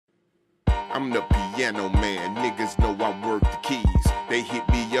I'm the piano man, niggas know I work the keys. They hit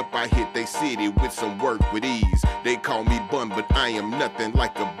me up, I hit they city with some work with ease. They call me Bun, but I am nothing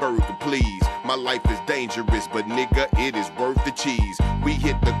like a burger, please. My life is dangerous, but nigga, it is worth the cheese. We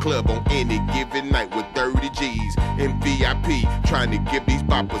hit the club on any given night with 30 G's. In VIP, trying to give these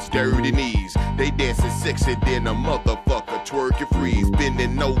boppers dirty knees. They dancing sexy, then a motherfucker twerking freeze.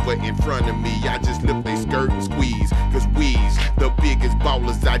 Bending over in front of me, I just lift they skirt and squeeze. Cause we's the biggest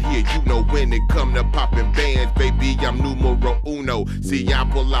ballers out here, you know when it come to popping bands, baby, I'm numero uno. See, I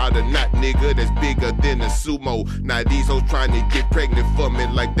pull out a knot, nigga, that's bigger than a sumo. Now these hoes trying to get pregnant for me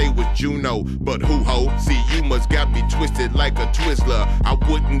like they was Juno. But who ho? See, you must got me twisted like a Twizzler. I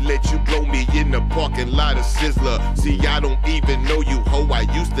wouldn't let you blow me in the parking lot of Sizzler. See, I don't even know you, ho. I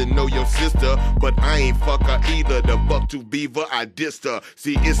used to know your sister, but I ain't fuck her either. The buck to beaver, I dissed her.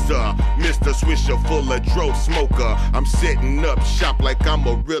 See, it's Mr. Swisher full of dro smoker. I'm setting up shop like I'm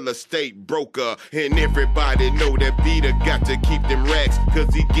a real estate broker. And everybody know that Vita got to keep them racks,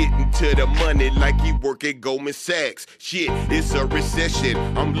 cause he getting to the money like he work at Goldman Sachs. Shit, it's a recession.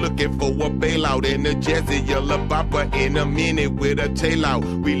 I'm looking for a bailout and a jazzy yellow bopper in a minute with a tail out.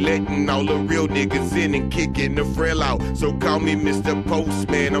 We letting all the real niggas in and kicking the frail out. So call me Mr.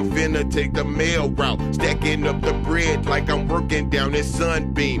 Postman, I'm finna take the mail route. Stacking up the bread like I'm working down at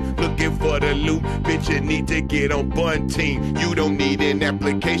Sunbeam. Looking for the loot, bitch, you need to get on Bun Team. You don't need an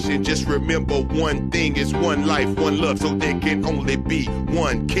application, just remember one thing is one life, one love, so there can only be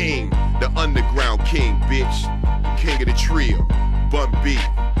one king. The underground king, bitch. King of the trio, Bun B,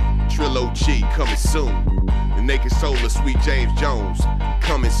 Trill OG, coming soon. The Naked Soul of Sweet James Jones,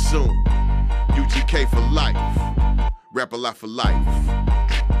 coming soon. UGK for life, rap a lot for life.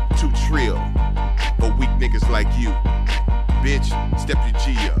 Too trill, for weak niggas like you. Bitch, step your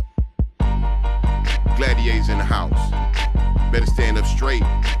G up. Gladiators in the house, better stand up straight.